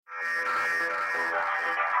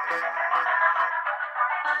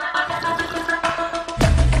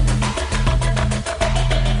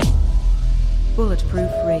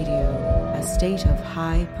Bulletproof Radio, a state of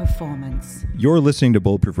high performance. You're listening to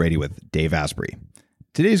Bulletproof Radio with Dave Asprey.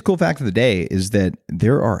 Today's cool fact of the day is that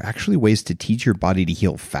there are actually ways to teach your body to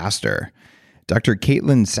heal faster. Dr.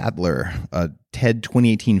 Caitlin Sadler, a TED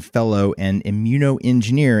 2018 fellow and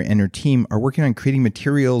immunoengineer, and her team are working on creating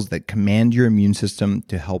materials that command your immune system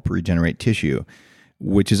to help regenerate tissue,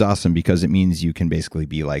 which is awesome because it means you can basically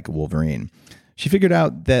be like Wolverine. She figured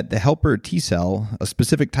out that the helper T cell, a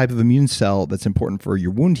specific type of immune cell that's important for your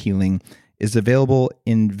wound healing, is available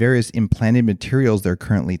in various implanted materials they're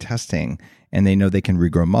currently testing, and they know they can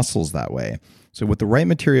regrow muscles that way. So with the right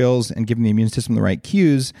materials and giving the immune system the right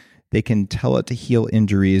cues, they can tell it to heal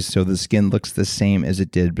injuries so the skin looks the same as it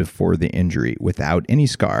did before the injury without any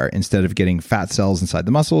scar, instead of getting fat cells inside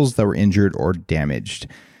the muscles that were injured or damaged.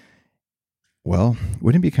 Well,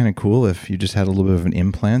 wouldn't it be kind of cool if you just had a little bit of an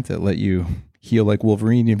implant that let you heal like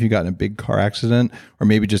Wolverine if you got in a big car accident, or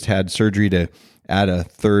maybe just had surgery to add a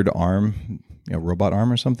third arm, a robot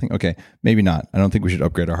arm or something? Okay, maybe not. I don't think we should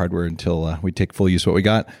upgrade our hardware until we take full use of what we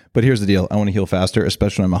got. But here's the deal. I want to heal faster,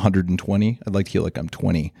 especially when I'm 120. I'd like to heal like I'm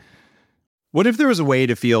 20. What if there was a way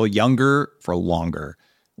to feel younger for longer?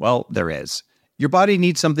 Well, there is. Your body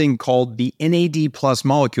needs something called the NAD+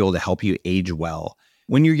 molecule to help you age well.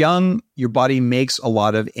 When you're young, your body makes a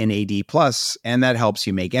lot of NAD+, and that helps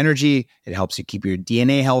you make energy, it helps you keep your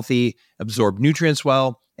DNA healthy, absorb nutrients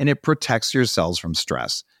well, and it protects your cells from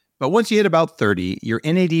stress. But once you hit about 30, your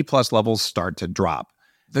NAD+ levels start to drop.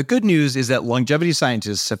 The good news is that longevity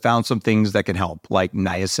scientists have found some things that can help, like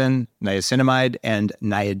niacin, niacinamide, and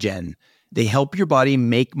Niagen. They help your body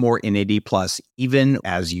make more NAD+ even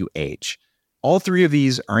as you age. All three of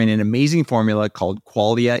these are in an amazing formula called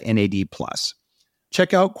Qualia NAD+.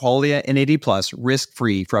 Check out Qualia NAD+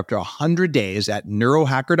 risk-free for up to 100 days at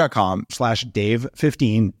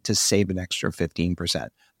neurohacker.com/Dave15 to save an extra 15%.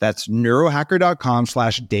 That's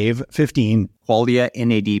neurohacker.com/Dave15, Qualia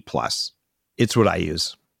NAD+. It's what I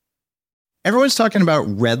use. Everyone's talking about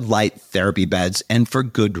red light therapy beds, and for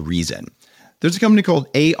good reason. There's a company called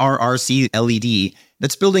ARRC LED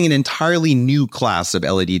that's building an entirely new class of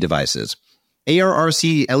LED devices.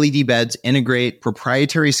 ARRC LED beds integrate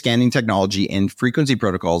proprietary scanning technology and frequency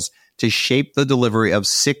protocols to shape the delivery of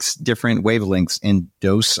 6 different wavelengths in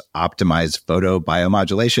dose-optimized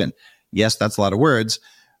photobiomodulation. Yes, that's a lot of words.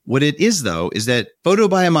 What it is, though, is that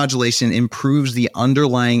photobiomodulation improves the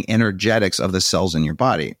underlying energetics of the cells in your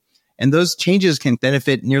body. And those changes can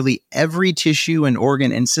benefit nearly every tissue and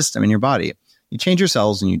organ and system in your body. You change your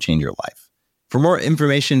cells and you change your life. For more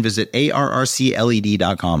information, visit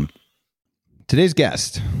arrcled.com. Today's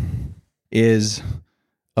guest is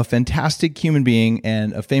a fantastic human being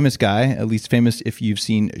and a famous guy, at least famous if you've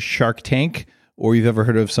seen Shark Tank or you've ever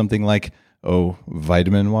heard of something like,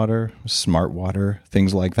 vitamin water, smart water,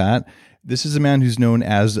 things like that. This is a man who's known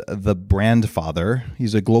as the brand father.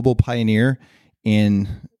 He's a global pioneer in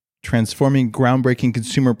transforming groundbreaking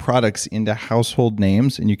consumer products into household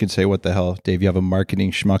names. And you can say, what the hell, Dave, you have a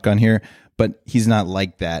marketing schmuck on here, but he's not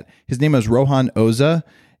like that. His name is Rohan Oza,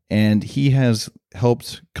 and he has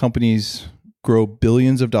helped companies grow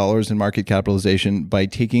billions of dollars in market capitalization by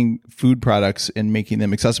taking food products and making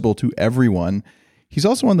them accessible to everyone. He's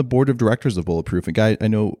also on the board of directors of Bulletproof, a guy I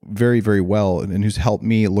know very, very well, and who's helped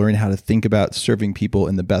me learn how to think about serving people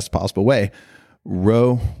in the best possible way.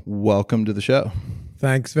 Ro, welcome to the show.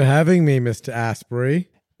 Thanks for having me, Mr. Asprey.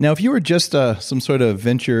 Now, if you were just some sort of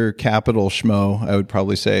venture capital schmo, I would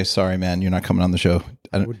probably say, sorry, man, you're not coming on the show.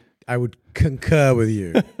 I would concur with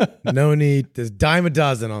you. No need. There's dime a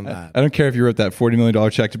dozen on that. I don't care if you wrote that $40 million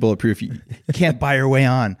check to Bulletproof. You can't buy your way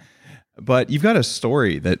on. But you've got a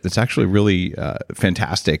story that's actually really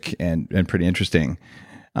fantastic and pretty interesting.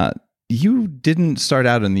 You didn't start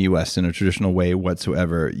out in the U.S. in a traditional way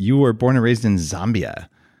whatsoever. You were born and raised in Zambia.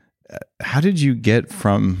 How did you get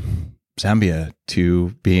from Zambia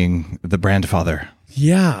to being the brand father?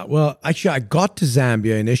 Yeah, well, actually, I got to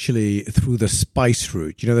Zambia initially through the spice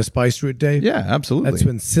route. You know the spice route, Dave? Yeah, absolutely. That's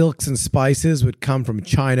when silks and spices would come from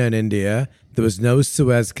China and India. There was no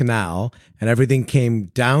Suez Canal, and everything came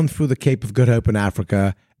down through the Cape of Good Hope in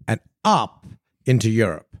Africa and up into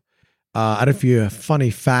Europe. I don't know if you have a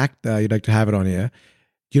funny fact, you'd like to have it on here.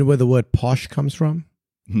 Do you know where the word posh comes from?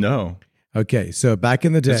 No. Okay, so back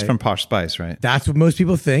in the day... It's from Posh Spice, right? That's what most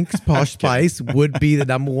people think. Posh Spice would be the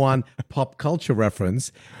number one pop culture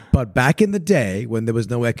reference. But back in the day, when there was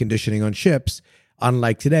no air conditioning on ships,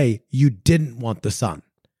 unlike today, you didn't want the sun.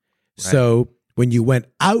 Right. So when you went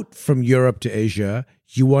out from Europe to Asia,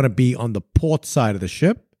 you want to be on the port side of the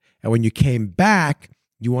ship. And when you came back,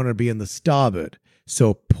 you want to be in the starboard.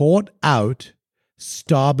 So port out,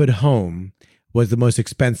 starboard home was the most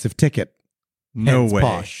expensive ticket. No Hence way.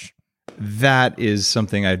 posh. That is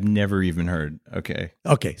something I've never even heard. Okay.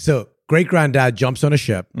 Okay, so great granddad jumps on a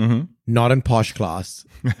ship, Mm-hmm. not in posh class,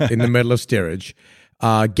 in the middle of steerage,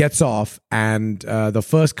 gets off, and the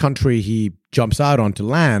first country he jumps out on to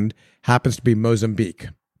land happens to be Mozambique.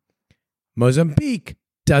 Mozambique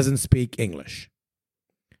doesn't speak English.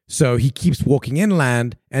 So he keeps walking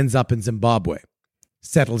inland, ends up in Zimbabwe,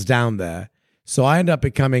 settles down there. So I end up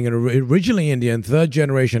becoming an originally Indian, third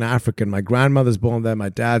generation African. My grandmother's born there, my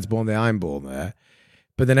dad's born there, I'm born there.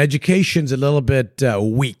 But then education's a little bit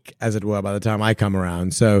weak, as it were, by the time I come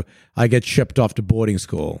around. So I get shipped off to boarding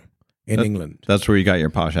school in England. That's where you got your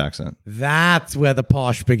posh accent. That's where the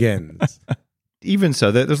posh begins. Even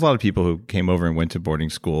so, there's a lot of people who came over and went to boarding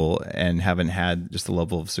school and haven't had just the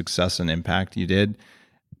level of success and impact you did.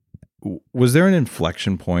 Was there an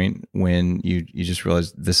inflection point when you just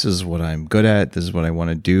realized this is what I'm good at, this is what I want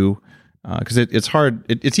to do? Because it's hard.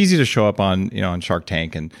 It's easy to show up on Shark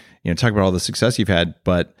Tank and talk about all the success you've had,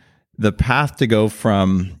 but the path to go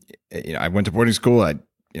from I went to boarding school. What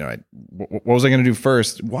was I going to do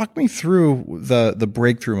first? Walk me through the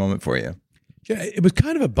breakthrough moment for you. Yeah, it was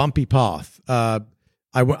kind of a bumpy path. I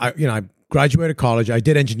graduated college. I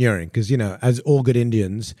did engineering because, as all good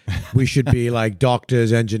Indians, we should be like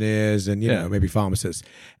doctors, engineers, and, maybe pharmacists.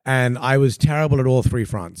 And I was terrible at all three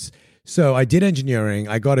fronts. So I did engineering.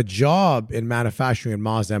 I got a job in manufacturing at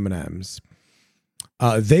Mars M&Ms.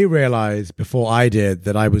 They realized before I did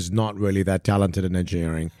that I was not really that talented in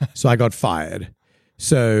engineering. So I got fired.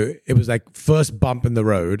 So it was like first bump in the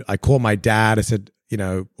road. I called my dad. I said,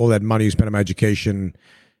 all that money you spent on my education,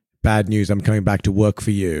 bad news. I'm coming back to work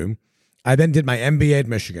for you. I then did my MBA at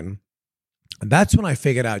Michigan. And that's when I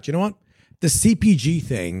figured out, you know what? The CPG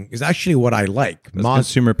thing is actually what I like.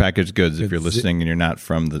 Consumer packaged goods, if you're listening and you're not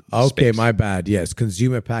from the Okay, space. my bad. Yes,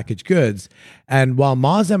 consumer packaged goods. And while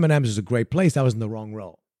Mars M&Ms is a great place, I was in the wrong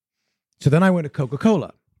role. So then I went to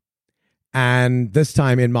Coca-Cola, and this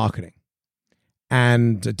time in marketing.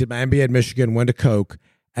 And did my MBA at Michigan, went to Coke.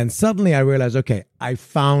 And suddenly I realized, okay, I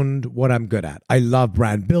found what I'm good at. I love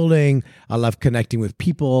brand building. I love connecting with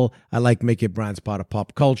people. I like making brands part of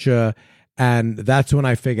pop culture. And that's when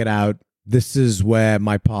I figured out this is where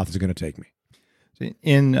my path is going to take me.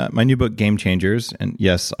 In my new book, Game Changers, and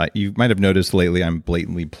yes, you might have noticed lately I'm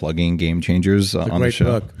blatantly plugging Game Changers on the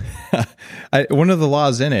show. Book. One of the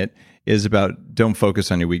laws in it is about don't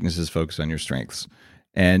focus on your weaknesses, focus on your strengths.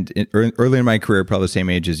 And early in my career, probably the same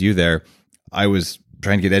age as you there, I was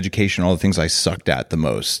trying to get education, all the things I sucked at the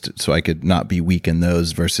most, so I could not be weak in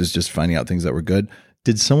those versus just finding out things that were good.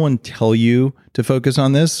 Did someone tell you to focus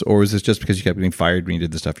on this, or was this just because you kept getting fired when you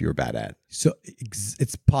did the stuff you were bad at? So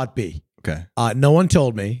it's part B. Okay. No one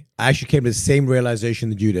told me. I actually came to the same realization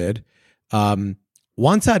that you did.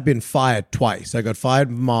 Once I'd been fired twice, I got fired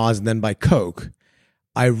from Mars and then by Coke,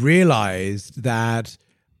 I realized that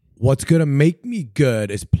what's going to make me good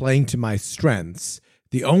is playing to my strengths.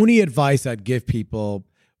 The only advice I'd give people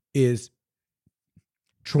is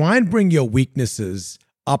try and bring your weaknesses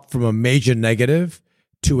up from a major negative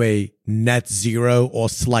to a net zero or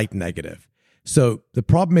slight negative. So the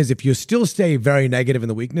problem is if you still stay very negative in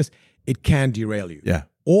the weakness, it can derail you. Yeah.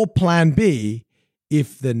 Or plan B,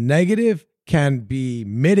 if the negative can be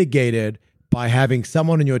mitigated by having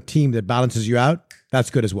someone in your team that balances you out, that's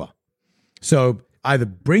good as well. So either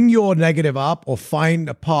bring your negative up or find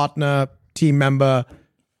a partner, team member,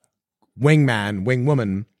 wingman,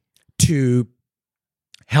 wingwoman to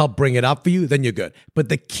help bring it up for you, then you're good. But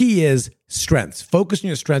the key is strengths. Focus on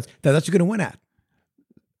your strengths. That's what you're going to win at.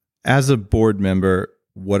 As a board member,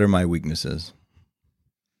 what are my weaknesses?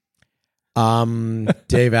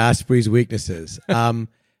 Dave Asprey's weaknesses.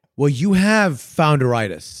 Well, you have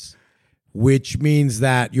founderitis, which means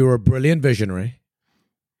that you're a brilliant visionary.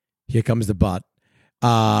 Here comes the but.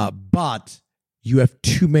 But you have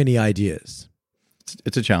too many ideas.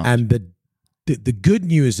 It's a challenge. And the good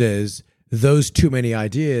news is those too many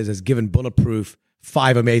ideas has given Bulletproof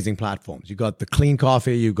 5 amazing platforms. You got the clean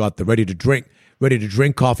coffee, you got the ready to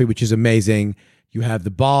drink coffee, which is amazing. You have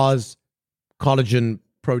the bars, collagen,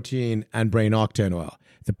 protein, and brain octane oil.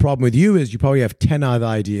 The problem with you is you probably have 10 other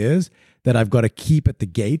ideas that I've got to keep at the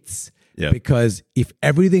gates. Yep. Because if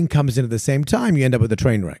everything comes in at the same time, you end up with a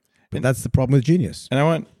train wreck. But that's the problem with genius. And I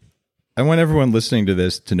want everyone listening to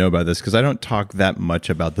this to know about this because I don't talk that much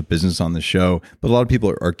about the business on the show, but a lot of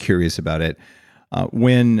people are curious about it.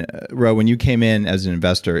 When you came in as an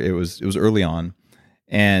investor, it was early on,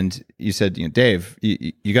 and you said, Dave,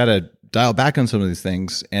 you got to dial back on some of these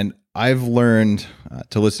things. And I've learned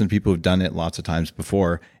to listen to people who've done it lots of times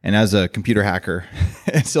before. And as a computer hacker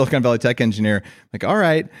and Silicon Valley tech engineer, like, all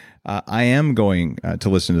right, I am going to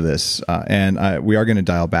listen to this. And we are going to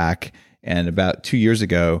dial back. And about 2 years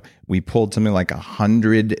ago, we pulled something like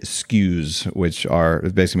 100 SKUs, which are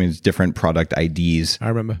basically means different product IDs. I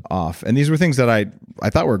remember. Off. And these were things that I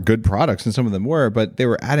thought were good products, and some of them were, but they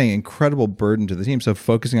were adding incredible burden to the team. So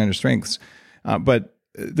focusing on your strengths. But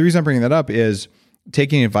the reason I'm bringing that up is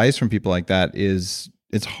taking advice from people like that it's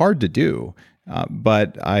hard to do.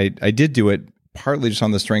 But I did do it partly just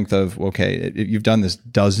on the strength of, okay, you've done this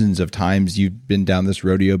dozens of times. You've been down this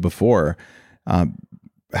rodeo before.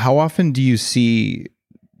 How often do you see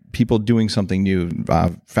people doing something new,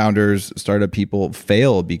 founders, startup people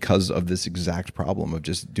fail because of this exact problem of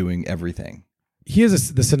just doing everything?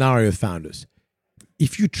 Here's the scenario with founders.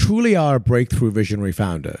 If you truly are a breakthrough visionary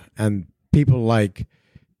founder, and people like,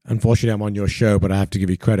 unfortunately, I'm on your show, but I have to give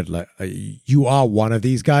you credit. Like, you are one of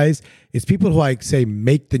these guys. It's people who like say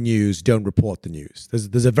make the news, don't report the news.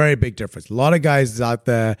 There's a very big difference. A lot of guys out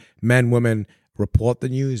there, men, women, report the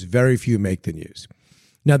news. Very few make the news.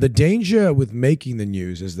 Now, the danger with making the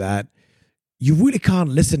news is that you really can't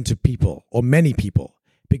listen to people or many people,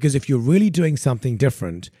 because if you're really doing something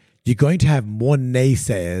different, you're going to have more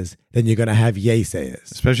naysayers than you're going to have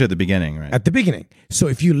yaysayers. Especially at the beginning, right? At the beginning. So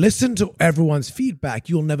if you listen to everyone's feedback,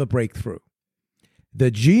 you'll never break through.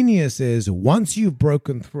 The genius is once you've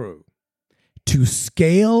broken through, to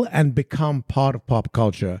scale and become part of pop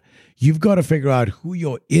culture, you've got to figure out who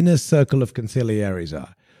your inner circle of conciliaries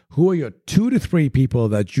are. Who are your 2 to 3 people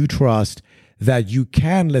that you trust, that you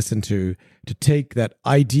can listen to take that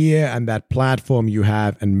idea and that platform you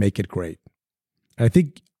have and make it great? And I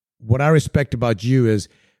think what I respect about you is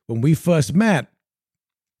when we first met,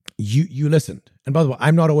 you listened. And by the way,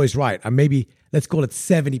 I'm not always right. I'm maybe, let's call it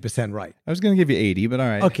 70% right. I was going to give you 80, but all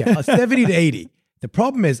right. Okay, 70 to 80. The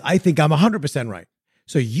problem is I think I'm 100% right.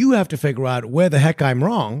 So you have to figure out where the heck I'm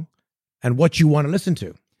wrong and what you want to listen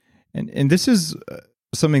to. And this is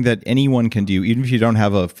something that anyone can do, even if you don't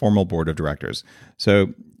have a formal board of directors.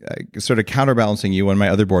 So sort of counterbalancing you, one of my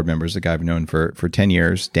other board members, a guy I've known for 10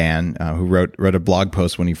 years, Dan, who wrote a blog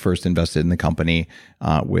post when he first invested in the company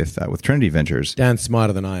with Trinity Ventures. Dan's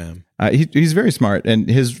smarter than I am. He's very smart. And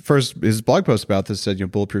his blog post about this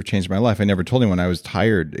said, Bulletproof changed my life. I never told anyone. I was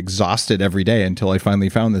tired, exhausted every day until I finally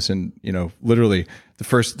found this. And, literally the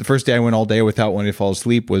first day I went all day without wanting to fall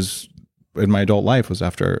asleep was in my adult life was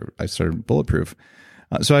after I started Bulletproof.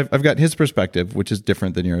 So I've got his perspective, which is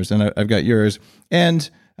different than yours, and I've got yours, and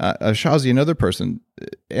Shazi, another person.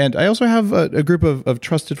 And I also have a group of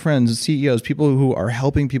trusted friends, CEOs, people who are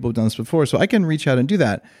helping people who've done this before, so I can reach out and do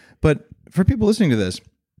that. But for people listening to this,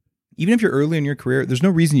 even if you're early in your career, there's no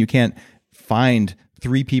reason you can't find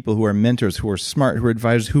 3 people who are mentors, who are smart, who are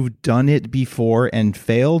advisors, who've done it before and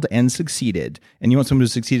failed and succeeded. And you want someone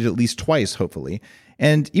who's succeeded at least twice, hopefully.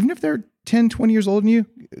 And even if they're 10, 20 years older than you,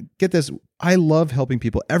 get this, I love helping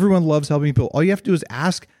people. Everyone loves helping people. All you have to do is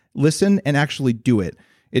ask, listen, and actually do it.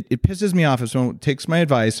 It pisses me off if someone takes my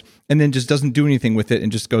advice and then just doesn't do anything with it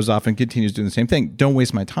and just goes off and continues doing the same thing. Don't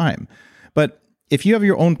waste my time. But if you have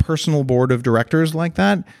your own personal board of directors like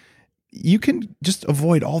that, you can just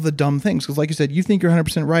avoid all the dumb things. Because like you said, you think you're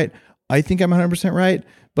 100% right. I think I'm 100% right.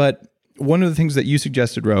 But one of the things that you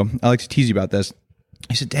suggested, Ro, I like to tease you about this.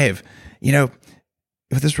 I said, Dave,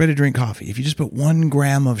 with this ready-to-drink coffee, if you just put 1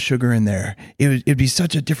 gram of sugar in there, it'd be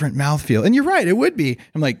such a different mouthfeel. And you're right, it would be.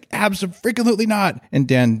 I'm like, absolutely not. And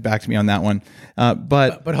Dan backed me on that one.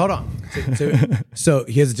 But hold on. So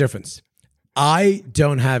here's the difference. I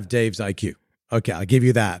don't have Dave's IQ. Okay, I'll give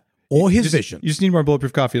you that. Or his vision. You just need more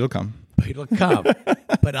Bulletproof coffee. It'll come. It'll come.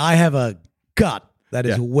 But I have a gut that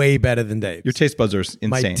is way better than Dave's. Your taste buds are insane.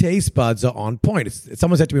 My taste buds are on point.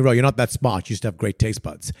 Someone said to me, Ro, you're not that smart. You used to have great taste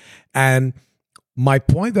buds. And my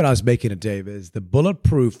point that I was making to Dave is the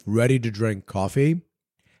Bulletproof ready-to-drink coffee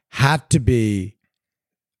had to be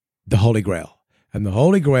the Holy Grail. And the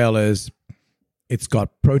Holy Grail is it's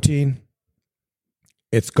got protein,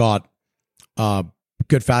 it's got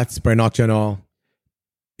good fats, brain-octane,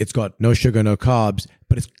 it's got no sugar, no carbs,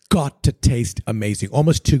 but it's got to taste amazing,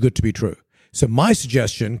 almost too good to be true. So my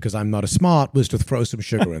suggestion, because I'm not a smart, was to throw some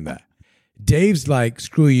sugar in there. Dave's like,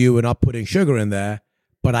 screw you, we're not putting sugar in there.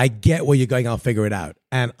 But I get where you're going. I'll figure it out.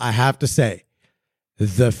 And I have to say,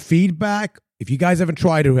 the feedback, if you guys haven't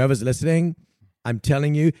tried it, whoever's listening, I'm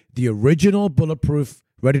telling you, the original Bulletproof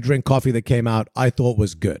ready-to-drink coffee that came out, I thought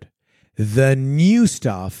was good. The new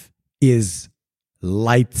stuff is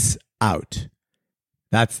lights out.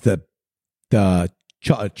 That's the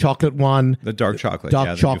chocolate one. The dark chocolate.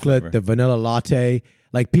 Dark chocolate, the vanilla latte.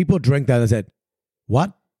 Like people drink that and said,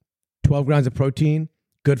 what? 12 grams of protein,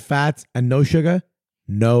 good fats, and no sugar?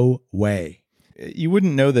 No way. You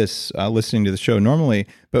wouldn't know this listening to the show normally,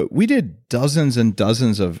 but we did dozens and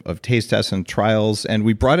dozens of taste tests and trials, and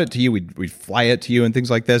we brought it to you. We'd fly it to you and things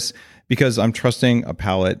like this because I'm trusting a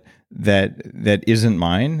palate that isn't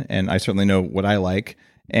mine, and I certainly know what I like.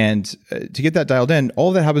 And to get that dialed in, all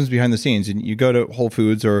of that happens behind the scenes. And you go to Whole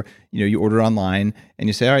Foods or you order online, and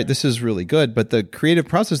you say, all right, this is really good. But the creative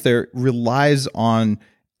process there relies on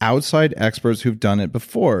outside experts who've done it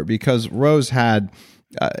before, because Rose had...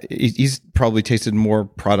 he's probably tasted more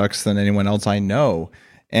products than anyone else I know.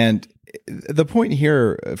 And the point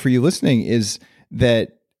here for you listening is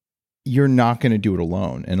that you're not going to do it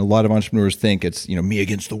alone. And a lot of entrepreneurs think it's, me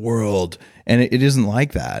against the world. And it isn't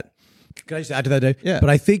like that. Can I just add to that, Dave? Yeah. But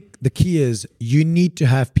I think the key is you need to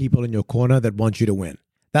have people in your corner that want you to win.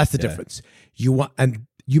 That's the difference.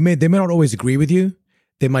 They may not always agree with you.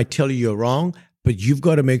 They might tell you you're wrong, but you've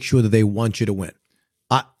got to make sure that they want you to win.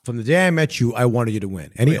 From the day I met you, I wanted you to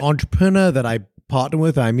win. Any entrepreneur that I partner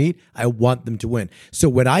with, I meet, I want them to win. So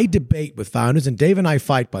when I debate with founders, and Dave and I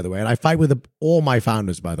fight, by the way, and I fight with all my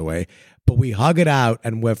founders, by the way, but we hug it out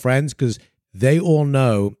and we're friends because they all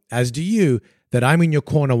know, as do you, that I'm in your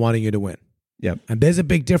corner wanting you to win. Yep. And there's a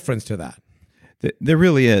big difference to that. There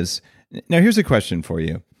really is. Now, here's a question for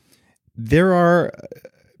you. There are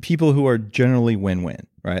people who are generally win-win,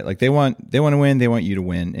 right? Like they want to win, they want you to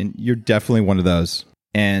win, and you're definitely one of those.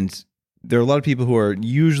 And there are a lot of people who are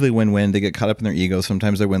usually win-win. They get caught up in their ego.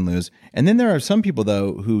 Sometimes they win-lose. And then there are some people,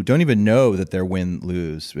 though, who don't even know that they're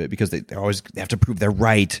win-lose because they have to prove they're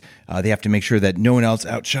right. They have to make sure that no one else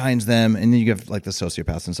outshines them. And then you have like the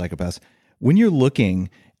sociopaths and psychopaths. When you're looking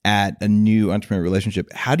at a new entrepreneur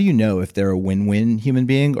relationship, how do you know if they're a win-win human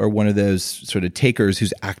being or one of those sort of takers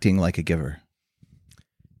who's acting like a giver?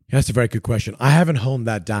 That's a very good question. I haven't honed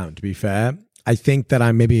that down, to be fair. I think that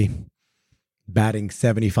I'm maybe batting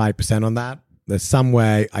 75% on that. There's some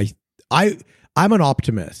way I'm an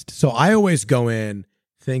optimist. So I always go in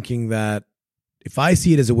thinking that if I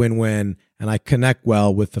see it as a win-win and I connect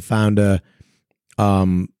well with the founder, it's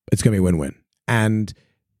going to be a win-win. And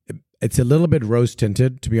it's a little bit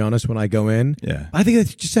rose-tinted, to be honest, when I go in. Yeah. I think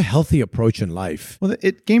it's just a healthy approach in life. Well,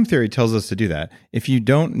 game theory tells us to do that. If you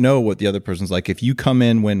don't know what the other person's like, if you come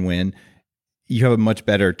in win-win, you have a much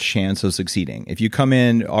better chance of succeeding. If you come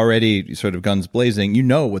in already sort of guns blazing, you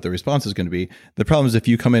know what the response is going to be. The problem is if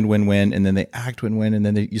you come in win-win and then they act win-win and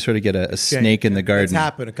then you sort of get a snake in the garden. It's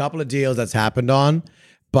happened. A couple of deals that's happened on,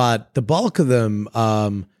 but the bulk of them,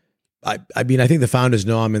 I think the founders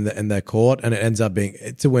know I'm in their court, and it ends up being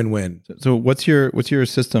it's a win-win. So what's your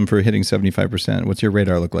system for hitting 75%? What's your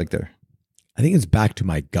radar look like there? I think it's back to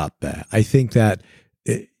my gut there. I think that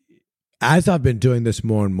as I've been doing this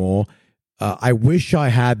more and more, I wish I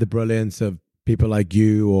had the brilliance of people like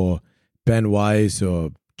you or Ben Weiss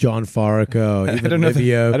or John Faraka or even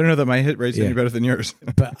Livio. I don't know that my hit rate's any better than yours.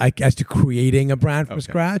 But as to creating a brand from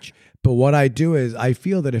scratch. But what I do is I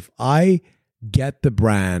feel that if I get the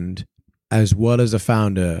brand as well as a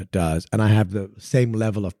founder does, and I have the same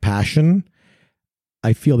level of passion,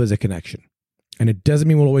 I feel there's a connection. And it doesn't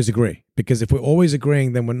mean we'll always agree, because if we're always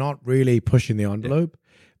agreeing, then we're not really pushing the envelope.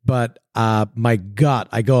 But my gut,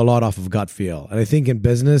 I go a lot off of gut feel. And I think in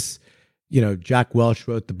business, Jack Welch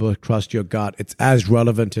wrote the book, Trust Your Gut. It's as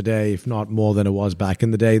relevant today, if not more than it was back in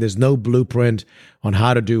the day. There's no blueprint on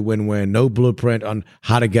how to do win-win, no blueprint on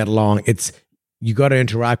how to get along. You got to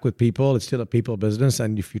interact with people. It's still a people business.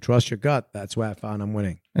 And if you trust your gut, that's where I found I'm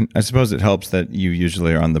winning. And I suppose it helps that you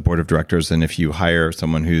usually are on the board of directors. And if you hire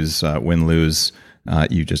someone who's win-lose,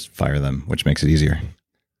 you just fire them, which makes it easier.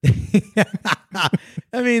 I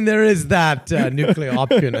mean, there is that nuclear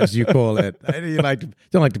option, as you call it.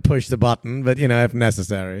 Don't like to push the button, but if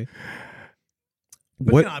necessary.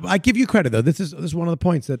 But, I give you credit though. This is one of the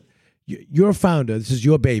points that you're a founder. This is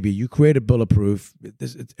your baby. You created Bulletproof.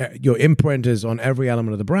 Your imprint is on every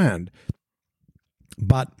element of the brand.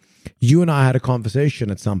 But you and I had a conversation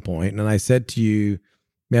at some point, and I said to you,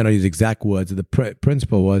 man, I use exact words. The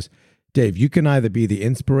principle was, Dave, you can either be the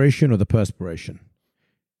inspiration or the perspiration.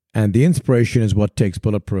 And the inspiration is what takes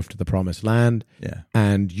Bulletproof to the promised land. Yeah.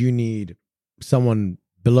 And you need someone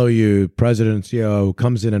below you, president, CEO, who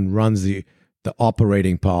comes in and runs the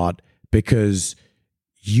operating part, because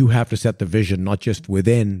you have to set the vision, not just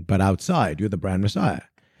within, but outside. You're the brand messiah.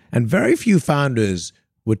 And very few founders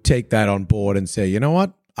would take that on board and say, you know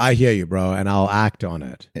what? I hear you, bro, and I'll act on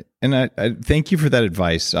it. And I thank you for that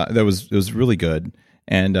advice. It was really good.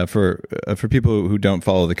 And for people who don't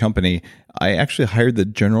follow the company, I actually hired the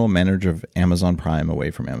general manager of Amazon Prime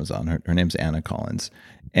away from Amazon. Her name's Anna Collins.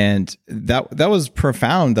 And that was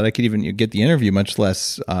profound that I could even get the interview, much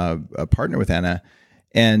less a partner with Anna.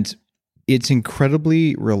 And it's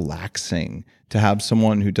incredibly relaxing to have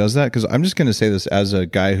someone who does that, because I'm just going to say this as a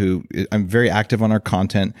guy who, I'm very active on our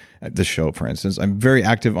content, the show, for instance. I'm very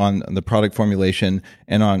active on the product formulation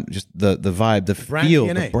and on just the vibe, the feel,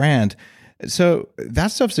 the brand. So that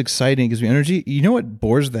stuff's exciting, gives me energy. You know what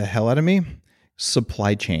bores the hell out of me?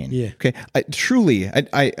 Supply chain. Yeah. Okay.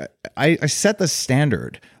 I set the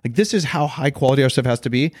standard. Like, this is how high quality our stuff has to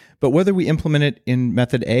be. But whether we implement it in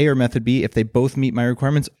method A or method B, if they both meet my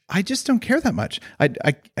requirements, I just don't care that much. I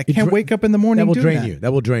can't wake up in the morning. That will drain you.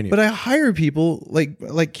 That will drain you. But I hire people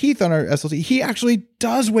like Keith on our SLT. He actually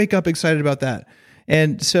does wake up excited about that.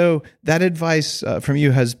 And so that advice from you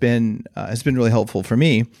has been really helpful for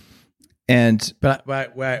me. But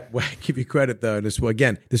where I give you credit though, this one,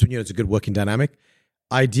 it's a good working dynamic.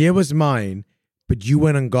 Idea was mine, but you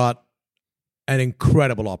went and got an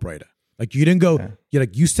incredible operator. Like, you didn't go,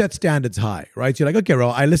 you set standards high, right? So you're like, okay, Ro,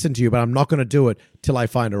 I listen to you, but I'm not going to do it till I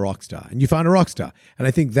find a rock star. And you found a rock star. And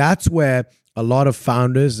I think that's where a lot of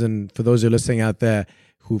founders, and for those who are listening out there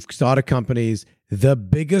who've started companies, the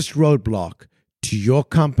biggest roadblock to your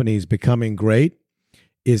companies becoming great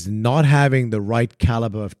is not having the right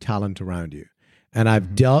caliber of talent around you. And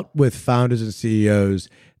I've dealt with founders and CEOs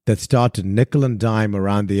that start to nickel and dime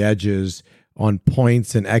around the edges on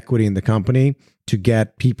points and equity in the company to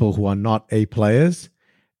get people who are not A players,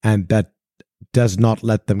 and that does not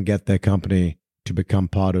let them get their company to become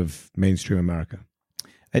part of mainstream America.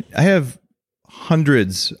 I have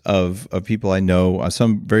hundreds of people I know,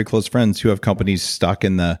 some very close friends who have companies stuck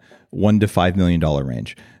in the $1 to $5 million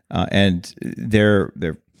range. And they're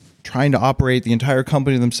trying to operate the entire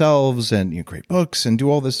company themselves and create books and do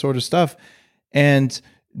all this sort of stuff. And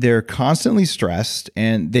they're constantly stressed,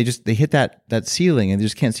 and they hit that ceiling, and they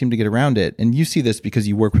just can't seem to get around it. And you see this because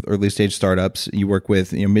you work with early stage startups, you work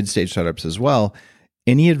with mid stage startups as well.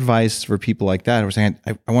 Any advice for people like that who are saying,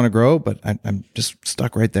 I want to grow, but I'm just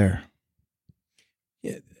stuck right there?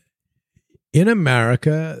 In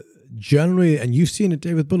America, generally, and you've seen it,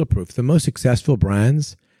 Dave, with Bulletproof, the most successful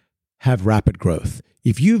brands have rapid growth.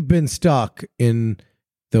 If you've been stuck in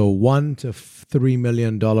the $1 to $3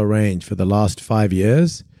 million range for the last 5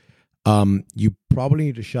 years, you probably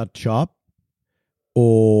need to shut shop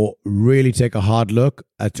or really take a hard look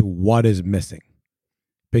at what is missing,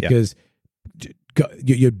 because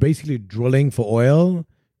you're basically drilling for oil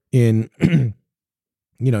in in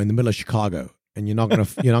the middle of Chicago, and you're not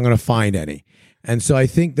gonna find any. And so I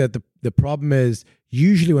think that the problem is,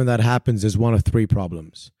 usually when that happens, there's one of three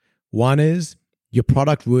problems. One is your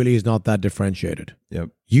product really is not that differentiated. Yep.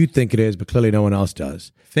 You think it is, but clearly no one else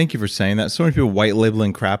does. Thank you for saying that. So many people white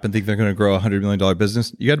labeling crap and think they're going to grow a $100 million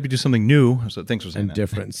business. You got to do something new. So thanks for saying that.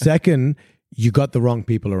 Different. Second, you got the wrong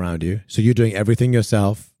people around you. So you're doing everything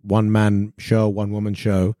yourself. One man show, one woman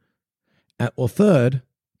show. Or third,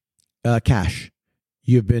 cash.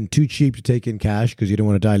 You've been too cheap to take in cash because you don't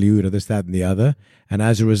want to dilute or this, that, and the other. And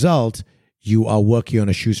as a result, you are working on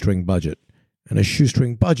a shoestring budget. And a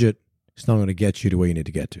shoestring budget is not going to get you to where you need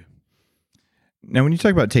to get to. Now, when you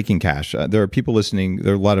talk about taking cash, there are people listening.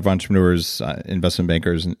 There are a lot of entrepreneurs, investment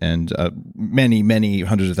bankers, and many, many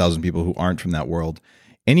hundreds of thousands of people who aren't from that world.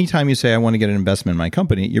 Anytime you say, I want to get an investment in my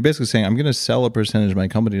company, you're basically saying, I'm going to sell a percentage of my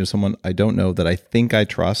company to someone I don't know that I think I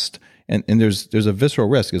trust. And there's a visceral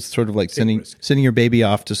risk. It's sort of like sending your baby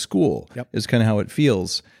off to school. Yep. Is kind of how it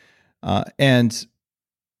feels. And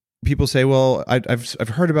people say, well, I've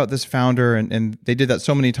heard about this founder, and they did that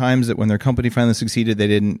so many times that when their company finally succeeded, they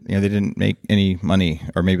didn't make any money,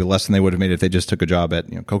 or maybe less than they would have made if they just took a job at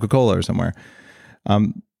Coca-Cola or somewhere.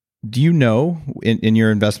 Do you know in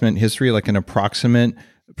your investment history, like an approximate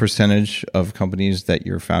percentage of companies that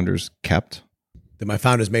your founders kept? That my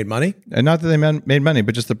founders made money? And not that they made money,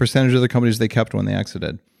 but just the percentage of the companies they kept when they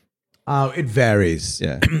exited. Oh, it varies.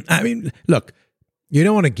 Yeah. I mean, look, you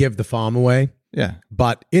don't want to give the farm away. Yeah.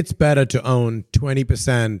 But it's better to own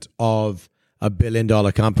 20% of a $1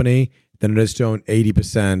 billion company than it is to own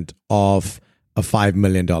 80% of a $5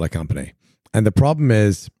 million company. And the problem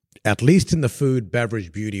is, at least in the food,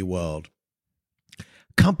 beverage, beauty world,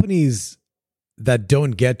 companies that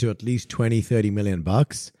don't get to at least 20, 30 million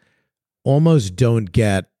bucks almost don't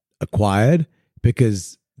get acquired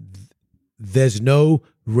because there's no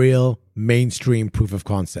real mainstream proof of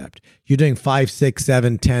concept. You're doing 5, 6,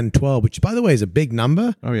 7, 10, 12, which by the way is a big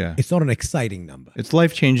number. Oh yeah. It's not an exciting number. It's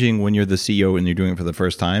life-changing when you're the CEO and you're doing it for the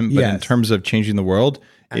first time. But Yes. in terms of changing the world,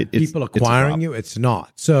 And people acquiring you, it's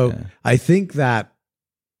not. So I think that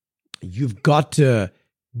you've got to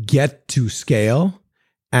get to scale,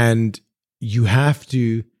 and you have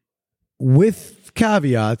to, with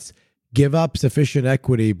caveats, give up sufficient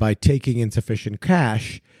equity by taking in sufficient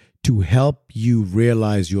cash to help you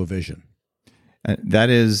realize your vision. That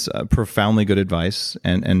is profoundly good advice.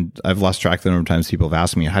 And I've lost track of the number of times people have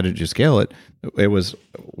asked me, how did you scale it? It was,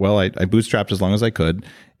 well, I bootstrapped as long as I could.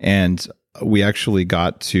 And we actually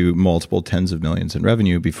got to multiple tens of millions in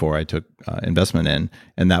revenue before I took investment in.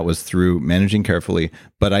 And that was through managing carefully.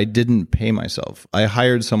 But I didn't pay myself. I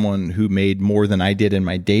hired someone who made more than I did in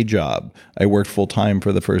my day job. I worked full time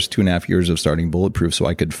for the first 2.5 years of starting Bulletproof so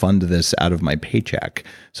I could fund this out of my paycheck.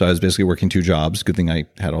 So I was basically working 2 jobs. Good thing I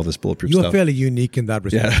had all this Bulletproof stuff. You're fairly unique in that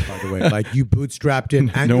respect, by the way. Like, you bootstrapped it.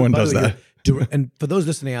 And no one does that. And for those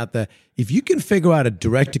listening out there, if you can figure out a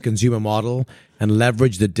direct-to-consumer model and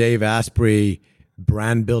leverage the Dave Asprey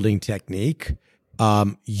brand building technique,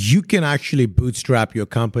 you can actually bootstrap your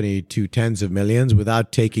company to tens of millions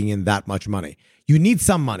without taking in that much money. You need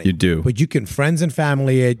some money. You do. But you can friends and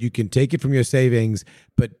family it. You can take it from your savings.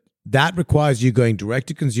 But that requires you going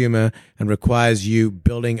direct-to-consumer and requires you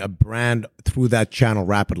building a brand through that channel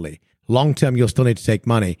rapidly. Long-term, you'll still need to take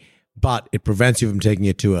money, but it prevents you from taking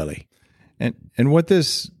it too early. And what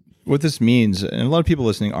this means, and a lot of people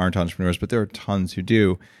listening aren't entrepreneurs, but there are tons who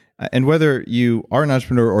do. And whether you are an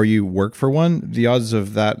entrepreneur or you work for one, the odds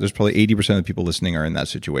of that, there's probably 80% of the people listening are in that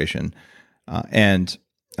situation. And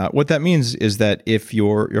what that means is that if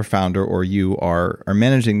you're your founder or you are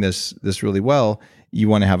managing this really well, you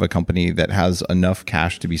want to have a company that has enough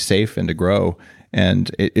cash to be safe and to grow. And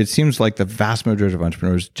it seems like the vast majority of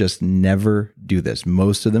entrepreneurs just never do this.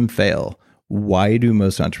 Most of them fail. Why do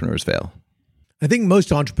most entrepreneurs fail? I think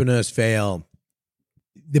most entrepreneurs fail.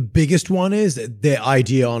 The biggest one is their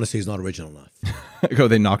idea, honestly, is not original enough.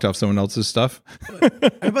 They knocked off someone else's stuff.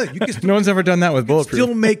 No one's ever done that with Bulletproof.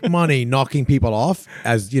 Still make money knocking people off,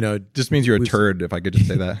 as you know. Just means you're a turd, if I could just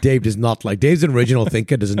say that. Dave's an original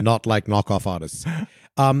thinker, does not like knockoff artists.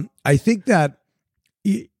 I think that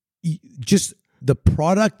just the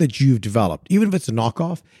product that you've developed, even if it's a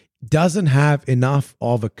knockoff, doesn't have enough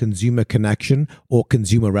of a consumer connection or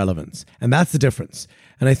consumer relevance. And that's the difference.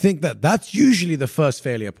 And I think that that's usually the first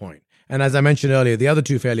failure point. And as I mentioned earlier, the other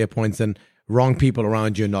 2 failure points, and wrong people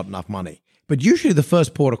around you and not enough money. But usually the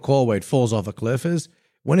first port of call where it falls off a cliff is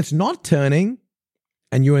when it's not turning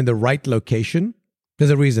and you're in the right location,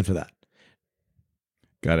 there's a reason for that.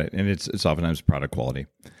 Got it. And it's oftentimes product quality.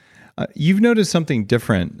 You've noticed something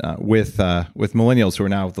different with millennials, who are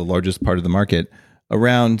now the largest part of the market,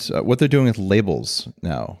 around what they're doing with labels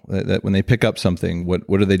now. That when they pick up something, what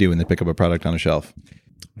do they do when they pick up a product on a shelf?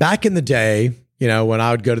 Back in the day, when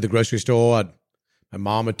I would go to the grocery store, my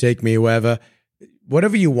mom would take me wherever,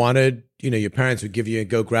 whatever you wanted, your parents would give you,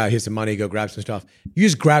 here's some money, go grab some stuff. You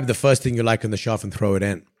just grab the first thing you like on the shelf and throw it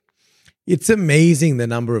in. It's amazing the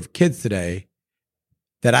number of kids today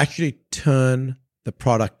that actually turn the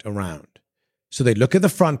product around. So they look at the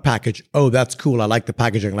front package. Oh, that's cool. I like the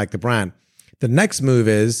packaging. I like the brand. The next move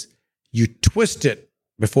is you twist it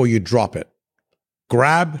before you drop it.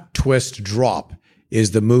 Grab, twist, drop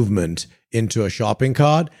is the movement into a shopping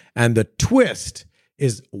cart. And the twist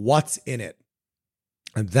is what's in it.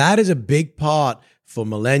 And that is a big part for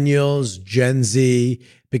millennials, Gen Z,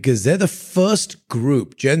 because they're the first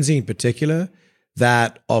group, Gen Z in particular,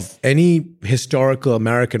 that of any historical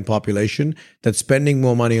American population that's spending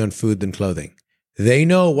more money on food than clothing. They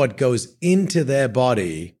know what goes into their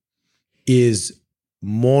body is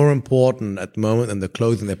more important at the moment than the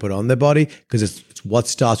clothing they put on their body, because it's what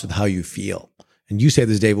starts with how you feel. And you say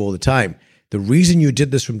this, Dave, all the time. The reason you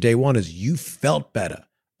did this from day one is you felt better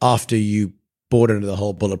after you bought into the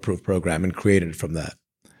whole Bulletproof program and created it from that.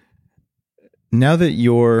 Now that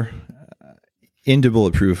you're into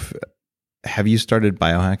Bulletproof, have you started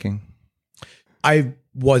biohacking? I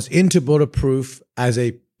was into Bulletproof as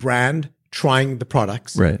a brand, trying the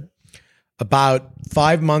products. Right. About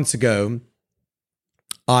 5 months ago,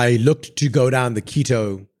 I looked to go down the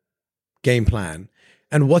keto game plan.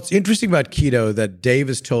 And what's interesting about keto that Dave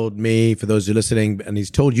has told me, for those who are listening, and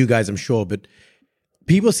he's told you guys, I'm sure, but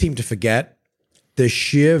people seem to forget the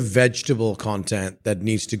sheer vegetable content that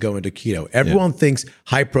needs to go into keto. Everyone thinks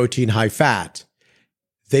high protein, high fat.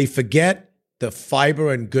 They forget the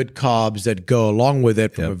fiber and good carbs that go along with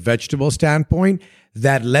it from a vegetable standpoint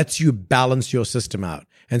that lets you balance your system out.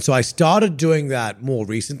 And so I started doing that more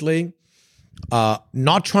recently,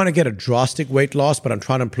 not trying to get a drastic weight loss, but I'm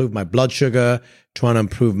trying to improve my blood sugar, trying to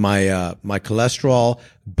improve my my cholesterol,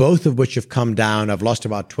 both of which have come down. I've lost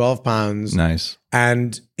about 12 pounds. Nice.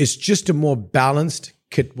 And it's just a more balanced,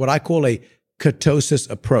 what I call a ketosis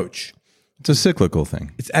approach, It's a cyclical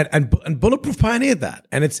thing. And Bulletproof pioneered that,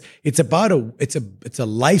 and it's a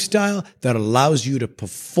lifestyle that allows you to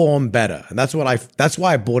perform better, and that's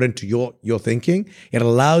why I bought into your thinking. It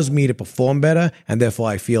allows me to perform better, and therefore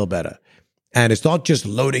I feel better. And it's not just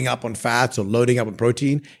loading up on fats or loading up on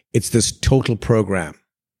protein; it's this total program.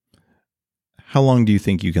 How long do you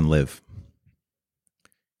think you can live?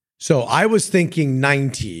 So I was thinking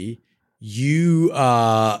 90. You,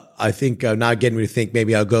 I think now getting me to think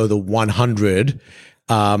maybe I'll go the 100.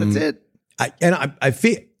 That's it. I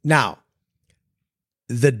feel now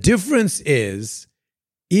the difference is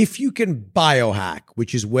if you can biohack,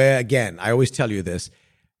 which is where, again, I always tell you this,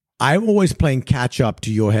 I'm always playing catch up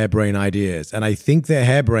to your harebrained ideas. And I think they're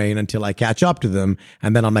harebrained until I catch up to them.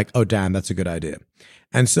 And then I'm like, oh, damn, that's a good idea.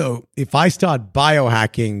 And so if I start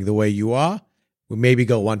biohacking the way you are, we'll maybe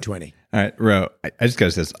go 120. All right, Ro, I just got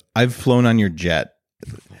to say this. I've flown on your jet.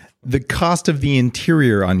 The cost of the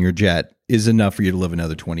interior on your jet is enough for you to live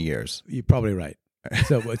another 20 years. You're probably right.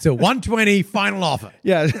 So 120 final offer.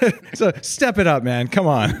 Yeah, so step it up, man. Come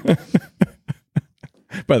on.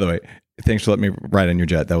 By the way, thanks for letting me ride on your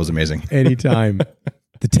jet. That was amazing. Anytime.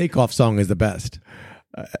 The takeoff song is the best.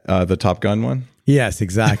 The Top Gun one? Yes,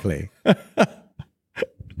 exactly.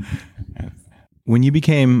 When you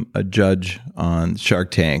became a judge on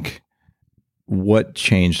Shark Tank, what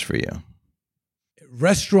changed for you?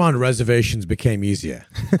 Restaurant reservations became easier.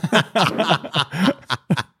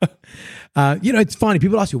 It's funny.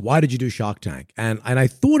 People ask you, why did you do Shark Tank? And I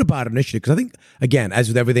thought about it initially because I think, again, as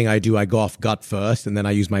with everything I do, I go off gut first and then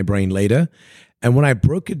I use my brain later. And when I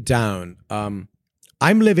broke it down, I'm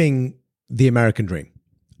living the American dream.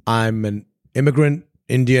 I'm an immigrant,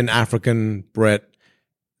 Indian, African, Brit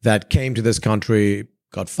that came to this country,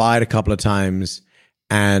 got fired a couple of times,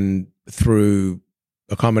 and through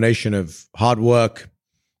a combination of hard work,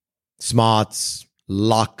 smarts,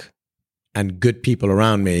 luck, and good people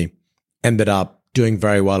around me, ended up doing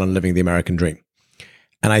very well and living the American dream.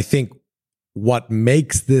 And I think what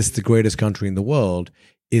makes this the greatest country in the world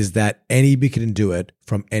is that anybody can do it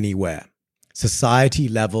from anywhere. Society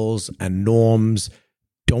levels and norms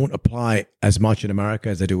don't apply as much in America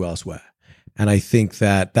as they do elsewhere. And I think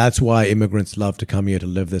that that's why immigrants love to come here to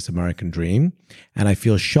live this American dream. And I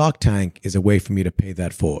feel Shark Tank is a way for me to pay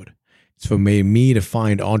that forward. It's for me to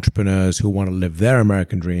find entrepreneurs who want to live their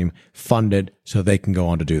American dream funded so they can go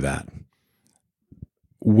on to do that.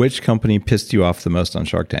 Which company pissed you off the most on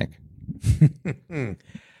Shark Tank?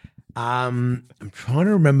 I'm trying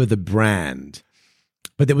to remember the brand,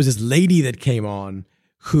 but there was this lady that came on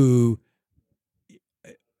who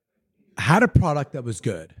had a product that was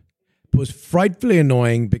good. Was frightfully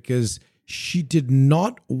annoying because she did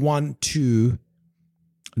not want to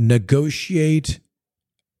negotiate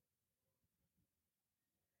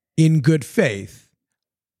in good faith.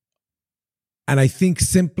 And I think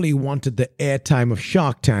simply wanted the airtime of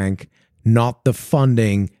Shark Tank, not the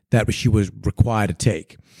funding that she was required to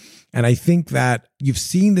take. And I think that you've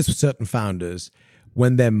seen this with certain founders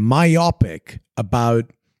when they're myopic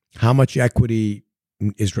about how much equity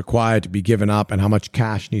is required to be given up and how much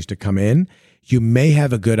cash needs to come in. You may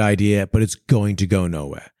have a good idea, but it's going to go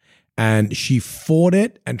nowhere. And she fought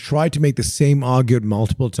it and tried to make the same argument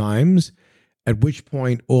multiple times, at which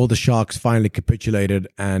point all the sharks finally capitulated,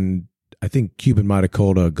 and I think Cuban might have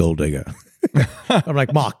called her a gold digger. I'm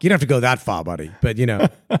like, Mark, you don't have to go that far, buddy. But,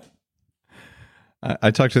 I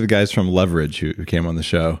talked to the guys from Leverage who came on the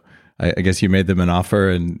show. I guess you made them an offer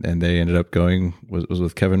and they ended up going, was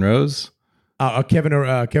with Kevin Rose? Kevin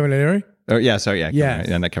O'Leary? Oh, yeah, sorry, yeah. Yeah,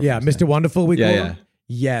 Kevin, not Kevin Rose, Mr. Wonderful, we call him. Yeah.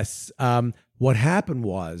 Yes. What happened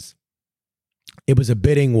was, it was a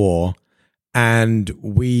bidding war, and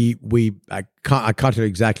I can't tell you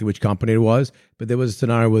exactly which company it was, but there was a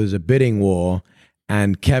scenario where there was a bidding war,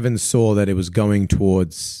 and Kevin saw that it was going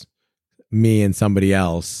towards me and somebody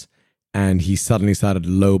else, and he suddenly started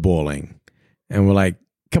lowballing. And we're like,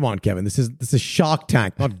 come on, Kevin, this is Shark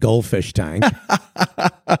Tank, not Goldfish Tank.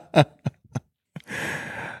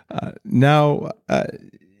 Now,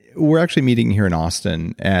 we're actually meeting here in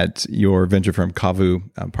Austin at your venture firm,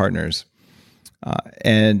 Kavu Partners.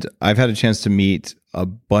 And I've had a chance to meet a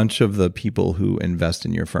bunch of the people who invest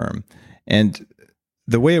in your firm. And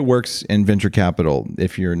the way it works in venture capital,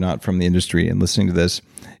 if you're not from the industry and listening to this,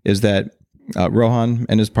 is that Rohan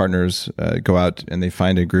and his partners go out and they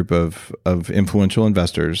find a group of influential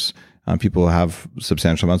investors, people who have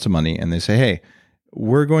substantial amounts of money, and they say, hey,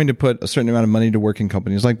 we're going to put a certain amount of money to work in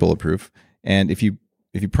companies like Bulletproof. And if you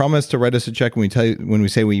promise to write us a check when we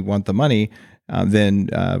say we want the money, then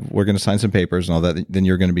we're going to sign some papers and all that. Then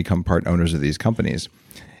you're going to become part owners of these companies.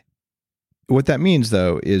 what that means,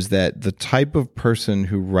 though, is that the type of person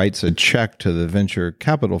who writes a check to the venture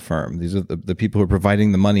capital firm, these are the people who are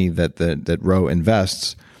providing the money that Ro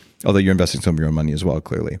invests, although you're investing some of your own money as well,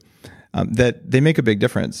 clearly, that they make a big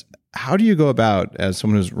difference. How do you go about, as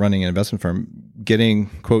someone who's running an investment firm, getting,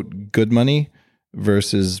 quote, good money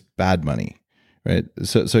versus bad money, right?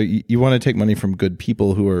 So you want to take money from good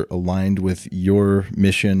people who are aligned with your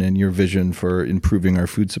mission and your vision for improving our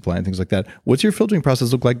food supply and things like that. What's your filtering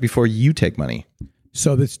process look like before you take money?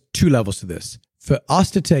 So there's two levels to this. For us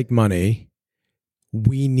to take money,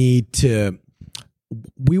 we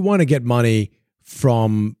want to get money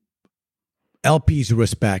from LPs who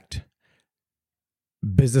respect,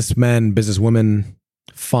 businessmen, businesswomen,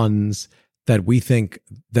 funds that we think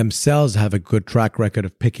themselves have a good track record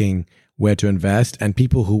of picking where to invest, and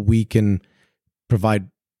people who we can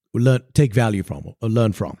take value from or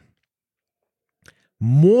learn from.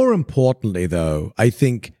 More importantly, though, I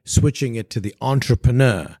think switching it to the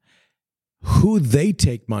entrepreneur, who they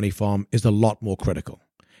take money from is a lot more critical.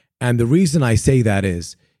 And the reason I say that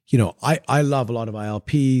is, I love a lot of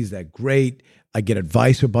ILPs. They're great. I get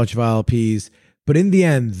advice from a bunch of ILPs. But in the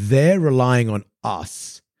end, they're relying on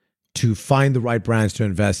us to find the right brands to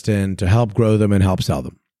invest in, to help grow them and help sell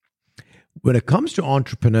them. When it comes to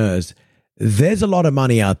entrepreneurs, there's a lot of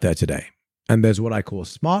money out there today. And there's what I call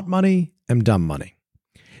smart money and dumb money.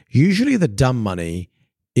 Usually the dumb money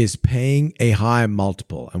is paying a higher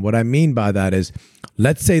multiple. And what I mean by that is,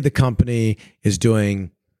 let's say the company is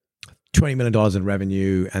doing $20 million in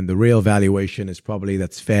revenue and the real valuation is probably,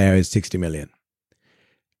 that's fair, is $60 million.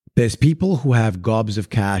 There's people who have gobs of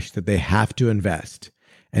cash that they have to invest.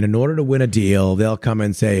 And in order to win a deal, they'll come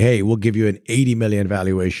and say, hey, we'll give you an 80 million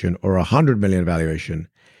valuation or 100 million valuation,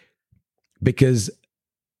 because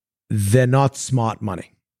they're not smart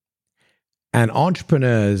money. And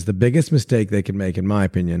entrepreneurs, the biggest mistake they can make, in my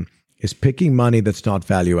opinion, is picking money that's not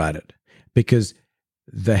value added. Because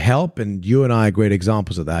the help, and you and I are great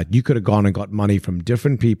examples of that, you could have gone and got money from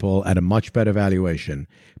different people at a much better valuation,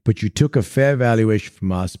 but you took a fair valuation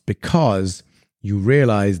from us because you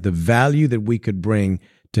realized the value that we could bring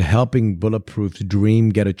to helping Bulletproof's dream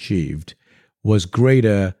get achieved was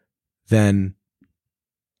greater than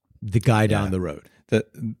the guy down the road.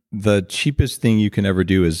 The cheapest thing you can ever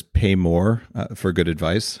do is pay more for good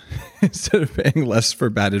advice instead of paying less for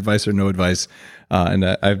bad advice or no advice. And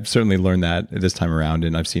I've certainly learned that this time around,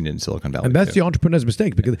 and I've seen it in Silicon Valley. And that's the entrepreneur's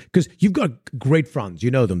mistake, because you've got great funds, you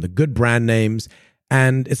know them, the good brand names,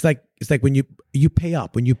 and it's like when you pay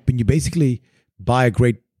up, when you basically buy a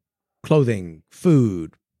great clothing,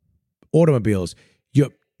 food, automobiles,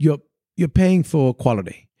 you're paying for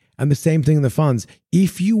quality. And the same thing in the funds.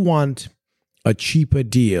 If you want a cheaper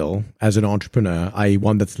deal as an entrepreneur, i.e.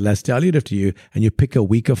 one that's less dilutive to you, and you pick a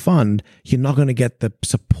weaker fund, you're not going to get the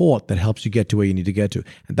support that helps you get to where you need to get to.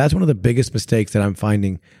 And that's one of the biggest mistakes that I'm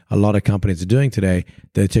finding a lot of companies are doing today.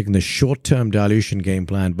 They're taking the short-term dilution game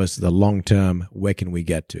plan versus the long-term, where can we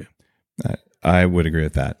get to? I would agree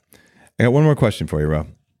with that. I got one more question for you, Ro.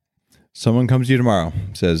 Someone comes to you tomorrow,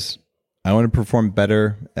 says, I want to perform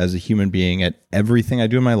better as a human being at everything I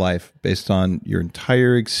do in my life based on your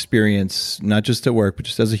entire experience, not just at work, but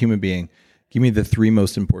just as a human being. Give me the 3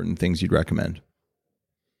 most important things you'd recommend.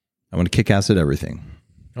 I want to kick ass at everything.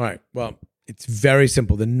 All right. Well, it's very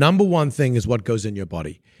simple. The number one thing is what goes in your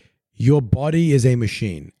body. Your body is a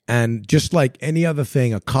machine. And just like any other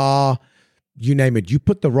thing, a car, you name it, you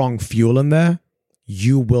put the wrong fuel in there,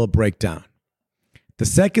 you will break down. The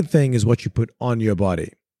second thing is what you put on your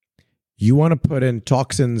body. You want to put in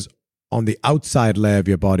toxins on the outside layer of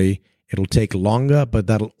your body. It'll take longer, but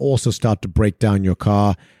that'll also start to break down your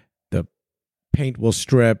car. The paint will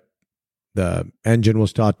strip, the engine will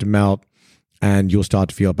start to melt, and you'll start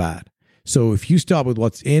to feel bad. So if you start with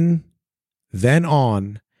what's in, then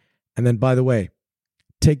on, and then, by the way,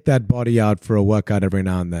 take that body out for a workout every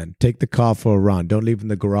now and then. Take the car for a run. Don't leave it in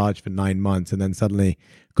the garage for 9 months and then suddenly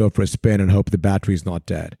go for a spin and hope the battery's not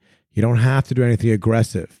dead. You don't have to do anything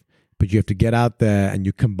aggressive. But you have to get out there and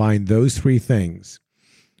you combine those 3 things.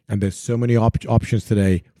 And there's so many options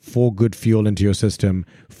today for good fuel into your system,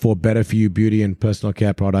 for better for you beauty and personal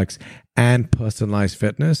care products, and personalized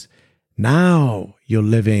fitness. Now you're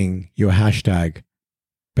living your hashtag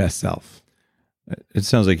best self. It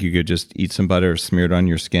sounds like you could just eat some butter, smear it on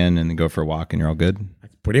your skin, and then go for a walk, and you're all good.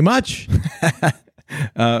 Pretty much.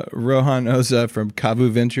 Rohan Oza from Kavu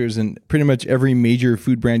Ventures and pretty much every major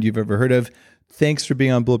food brand you've ever heard of. Thanks for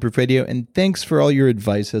being on Bulletproof Radio, and thanks for all your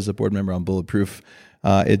advice as a board member on Bulletproof.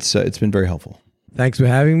 It's been very helpful. Thanks for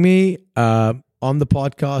having me on the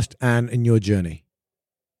podcast and in your journey.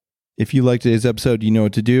 If you liked today's episode, you know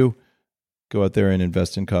what to do. Go out there and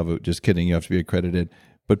invest in Kavu. Just kidding. You have to be accredited.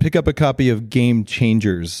 But pick up a copy of Game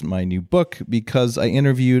Changers, my new book, because I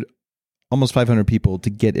interviewed almost 500 people to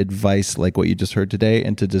get advice like what you just heard today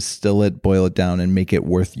and to distill it, boil it down, and make it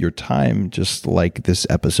worth your time, just like this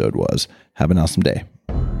episode was. Have an awesome day.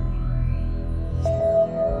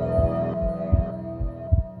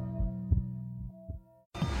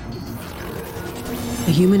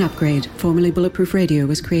 The Human Upgrade, formerly Bulletproof Radio,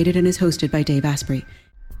 was created and is hosted by Dave Asprey.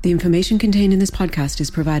 The information contained in this podcast is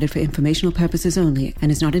provided for informational purposes only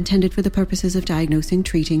and is not intended for the purposes of diagnosing,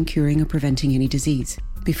 treating, curing, or preventing any disease.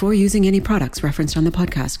 Before using any products referenced on the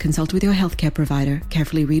podcast, consult with your healthcare provider,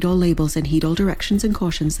 carefully read all labels, and heed all directions and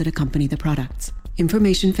cautions that accompany the products.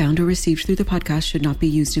 Information found or received through the podcast should not be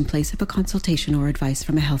used in place of a consultation or advice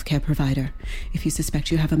from a healthcare provider. If you suspect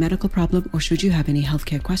you have a medical problem or should you have any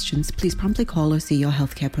healthcare questions, please promptly call or see your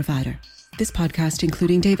healthcare provider. This podcast,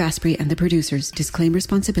 including Dave Asprey and the producers, disclaim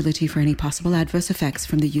responsibility for any possible adverse effects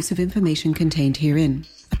from the use of information contained herein.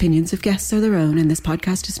 Opinions of guests are their own, and this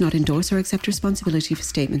podcast does not endorse or accept responsibility for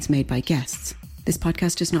statements made by guests. This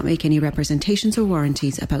podcast does not make any representations or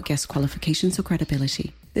warranties about guest qualifications or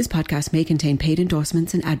credibility. This podcast may contain paid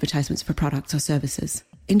endorsements and advertisements for products or services.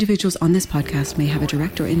 Individuals on this podcast may have a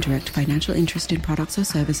direct or indirect financial interest in products or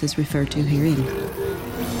services referred to herein.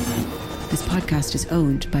 This podcast is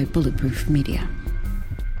owned by Bulletproof Media.